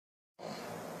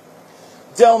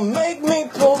Don't make me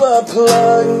pull the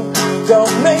plug.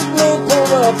 Don't make me pull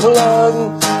the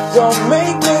plug. Don't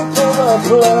make me pull the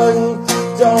plug.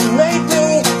 Don't make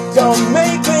me, don't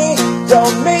make me,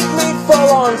 don't make me fall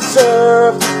on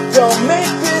surf. Don't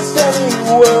make this any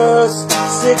worse.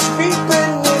 6 feet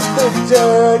beneath the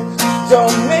dirt.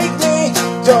 Don't make me,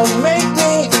 don't make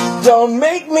me, don't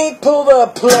make me pull the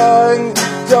plug.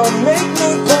 Don't make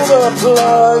me pull the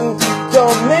plug.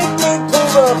 Don't make me pull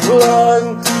the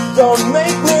plug. Don't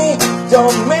make me,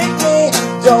 don't make me,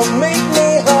 don't make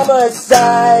me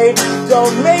homicide.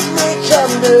 Don't make me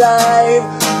come to life.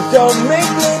 Don't make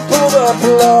me pull the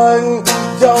plug.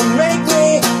 Don't make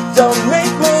me, don't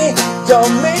make me,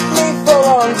 don't make me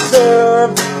fall on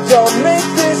surf. Don't make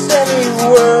this any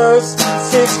worse.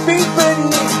 6 feet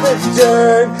beneath the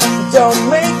dirt. Don't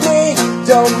make me,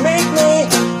 don't make me,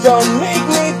 don't make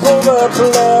me pull the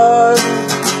plug.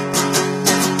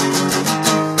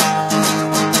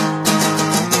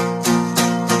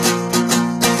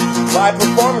 My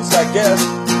performance, I guess.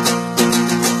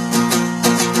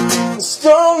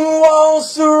 Stone walls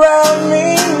surround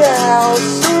me now,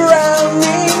 surround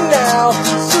me now,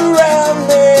 surround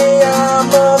me, I'm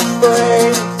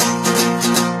afraid.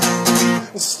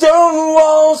 Stone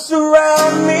walls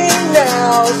surround me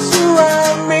now,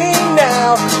 surround me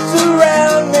now,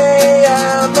 surround me,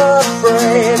 I'm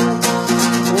afraid.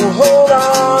 Hold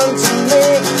on to me,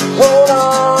 hold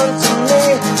on to me,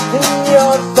 in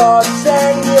your thoughts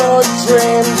and your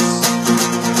dreams.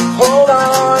 Hold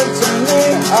on to me,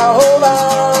 I hold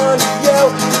on to you,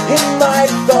 in my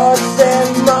thoughts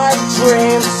and my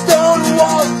dreams. Stone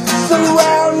walls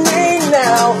surround me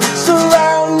now,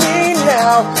 surround me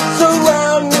now,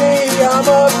 surround me, I'm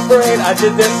afraid. I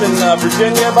did this in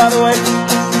Virginia, by the way.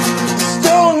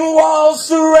 Stone walls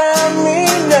surround me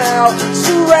now,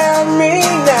 surround me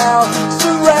now,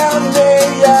 surround me,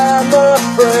 I'm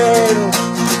afraid.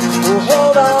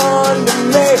 Hold on to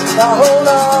me, I hold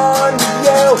on to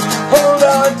you, hold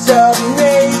on to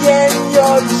me and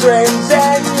your dreams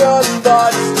and your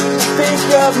thoughts. Think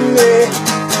of me,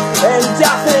 and I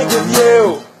think of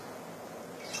you.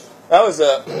 That was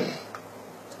a...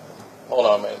 Hold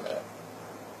on, wait a minute.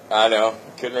 I know,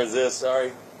 couldn't resist,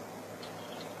 sorry.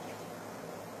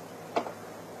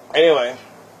 Anyway,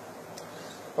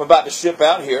 I'm about to ship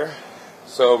out here,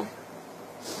 so I'm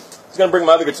just going to bring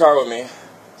my other guitar with me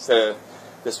instead of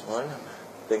this one. I'm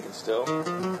thinking still.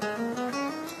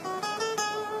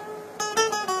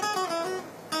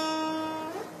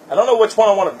 I don't know which one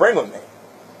I want to bring with me.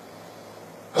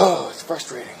 Oh, it's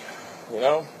frustrating, you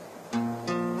know?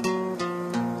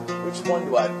 Which one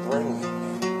do I bring with me?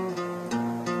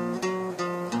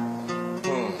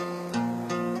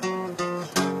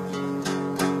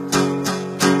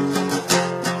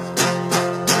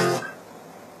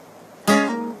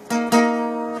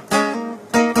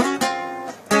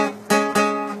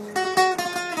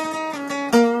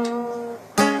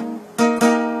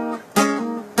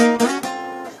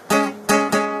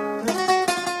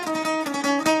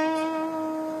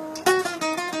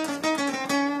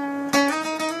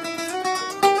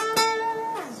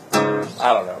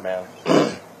 I don't know, man.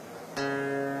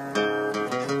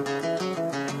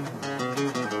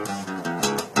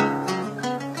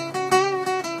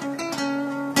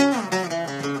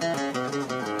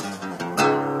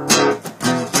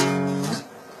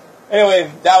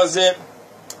 Anyway, that was it.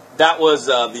 That was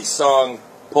the song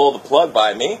Pull the Plug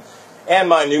by me, and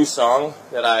my new song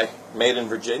that I made in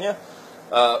Virginia,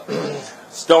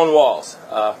 Stone Walls,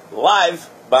 live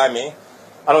by me.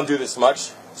 I don't do this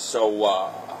much, so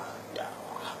yeah.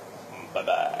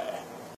 Bye-bye.